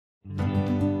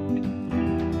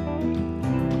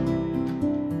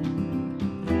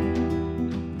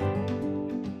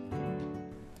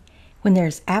When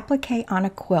there's applique on a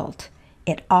quilt,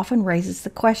 it often raises the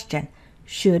question,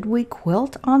 should we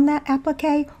quilt on that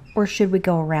applique or should we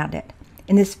go around it?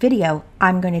 In this video,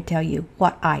 I'm going to tell you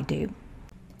what I do.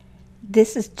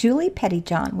 This is Julie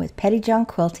Pettyjohn with Pettyjohn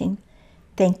Quilting.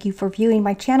 Thank you for viewing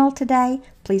my channel today.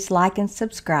 Please like and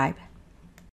subscribe.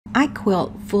 I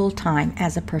quilt full-time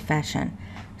as a profession.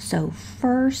 So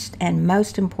first and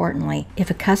most importantly, if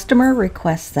a customer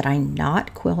requests that I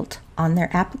not quilt on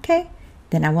their applique,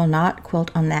 then I will not quilt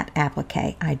on that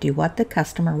applique. I do what the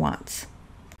customer wants.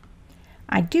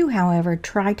 I do, however,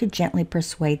 try to gently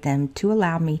persuade them to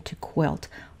allow me to quilt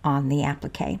on the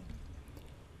applique.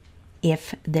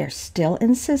 If they're still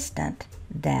insistent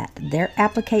that their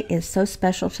applique is so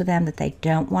special to them that they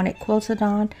don't want it quilted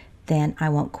on, then I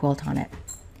won't quilt on it.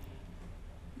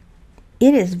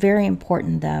 It is very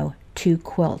important, though, to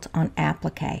quilt on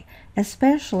applique,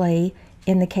 especially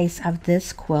in the case of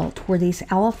this quilt where these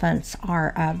elephants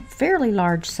are a fairly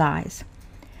large size.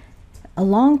 A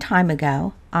long time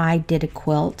ago, I did a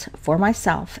quilt for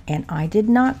myself and I did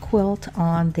not quilt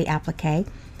on the applique,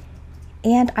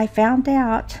 and I found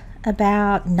out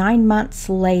about 9 months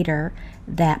later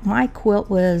that my quilt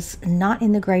was not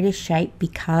in the greatest shape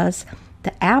because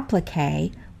the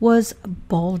applique was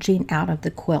bulging out of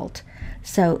the quilt.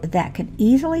 So that could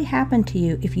easily happen to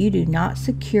you if you do not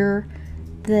secure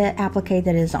the applique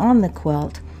that is on the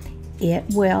quilt. It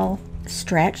will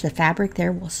stretch, the fabric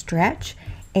there will stretch,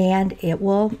 and it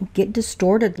will get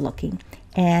distorted looking,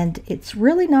 and it's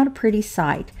really not a pretty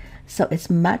sight. So it's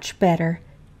much better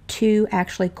to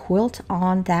actually quilt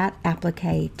on that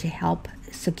applique to help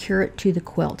secure it to the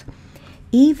quilt.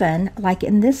 Even like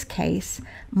in this case,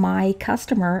 my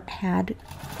customer had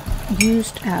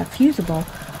used fusible,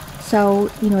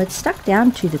 so it's stuck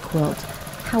down to the quilt.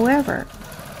 However,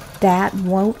 that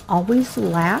won't always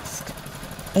last,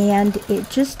 and it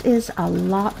just is a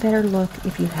lot better look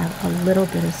if you have a little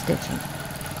bit of stitching.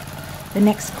 The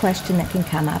next question that can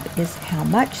come up is how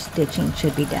much stitching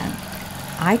should be done.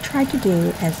 I try to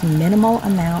do as minimal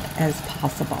amount as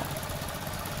possible.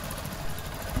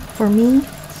 For me,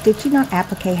 stitching on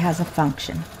applique has a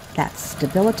function. That's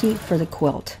stability for the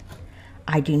quilt.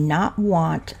 I do not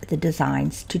want the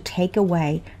designs to take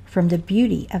away from the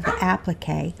beauty of the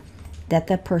applique that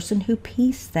the person who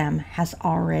pieced them has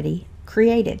already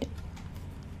created.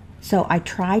 So I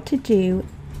try to do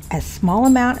as small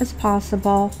amount as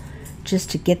possible just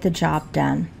to get the job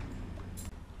done.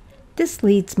 This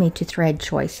leads me to thread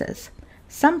choices.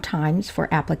 Sometimes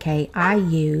for applique I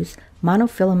use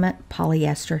monofilament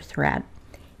polyester thread.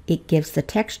 It gives the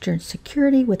texture and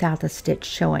security without the stitch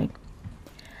showing.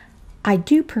 I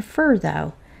do prefer,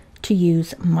 though, to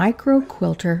use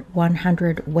Microquilter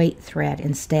 100 weight thread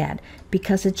instead,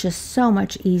 because it's just so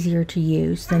much easier to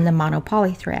use than the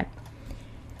monopoly thread.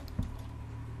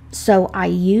 So I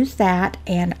use that,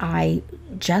 and I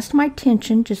adjust my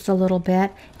tension just a little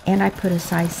bit, and I put a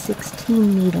size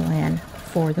 16 needle in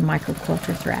for the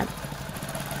Microquilter thread.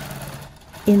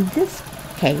 In this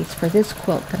case, for this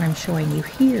quilt that I'm showing you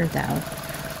here, though,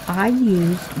 I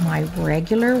used my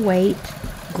regular weight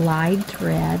glide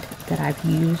thread that I've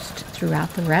used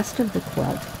throughout the rest of the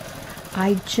quilt.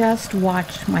 I just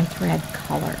watched my thread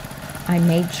color. I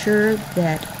made sure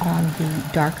that on the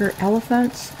darker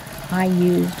elephants I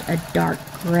used a dark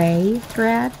gray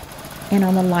thread, and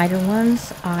on the lighter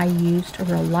ones I used a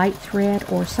real light thread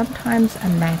or sometimes a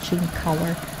matching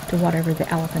color to whatever the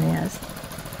elephant is.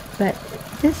 But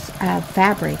this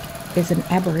fabric is an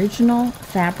Aboriginal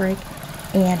fabric,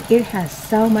 and it has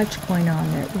so much going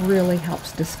on that it really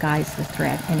helps disguise the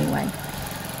thread anyway.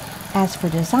 As for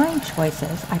design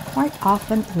choices, I quite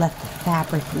often let the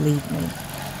fabric lead me,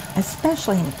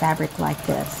 especially in a fabric like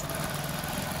this.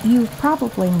 You've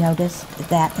probably noticed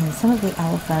that in some of the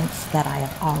elephants that I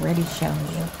have already shown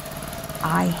you,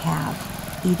 I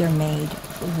have either made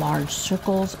large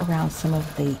circles around some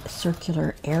of the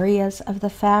circular areas of the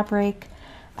fabric.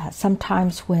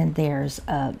 Sometimes when there's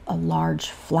a large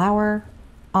flower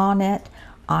on it,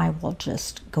 I will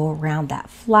just go around that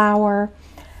flower.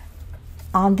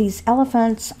 On these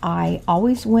elephants, I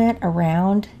always went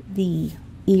around the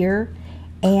ear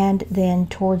and then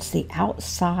towards the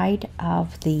outside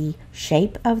of the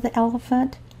shape of the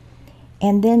elephant,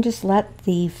 and then just let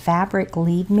the fabric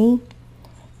lead me.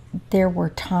 There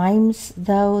were times,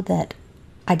 though, that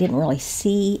I didn't really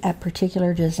see a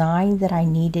particular design that I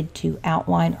needed to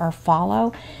outline or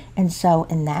follow, and so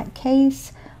in that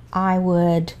case I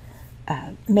would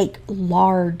make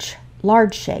large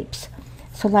shapes.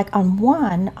 So like on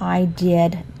one, I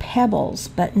did pebbles,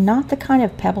 but not the kind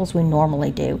of pebbles we normally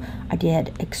do. I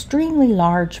did extremely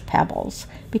large pebbles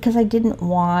because I didn't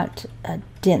want a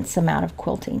dense amount of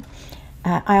quilting.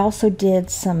 I also did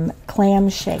some clam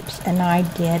shapes, and I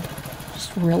did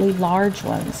just really large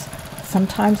ones.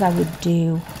 Sometimes I would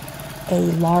do a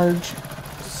large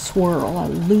swirl, a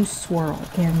loose swirl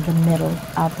in the middle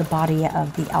of the body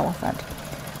of the elephant.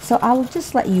 So I'll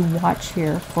just let you watch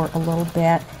here for a little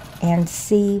bit and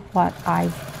see what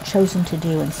I've chosen to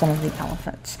do in some of the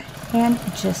elephants, and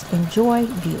just enjoy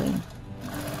viewing.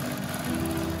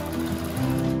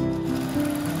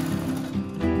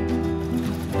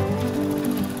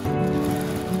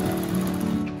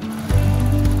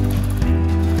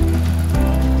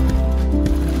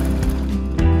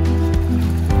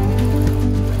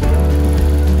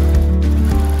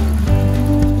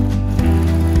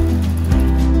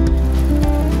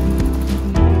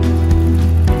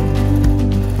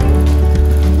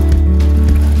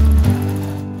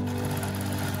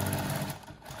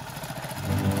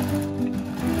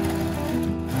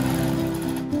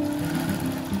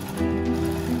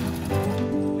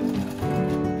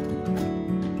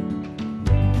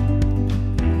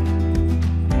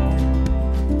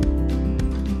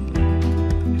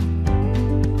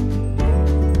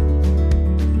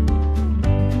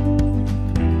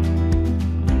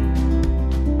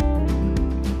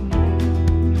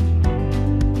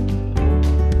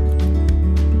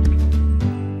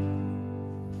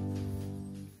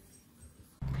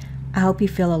 I hope you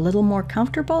feel a little more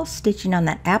comfortable stitching on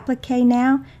that applique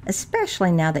now,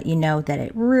 especially now that you know that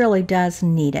it really does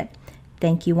need it.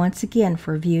 Thank you once again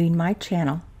for viewing my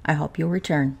channel. I hope you'll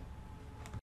return.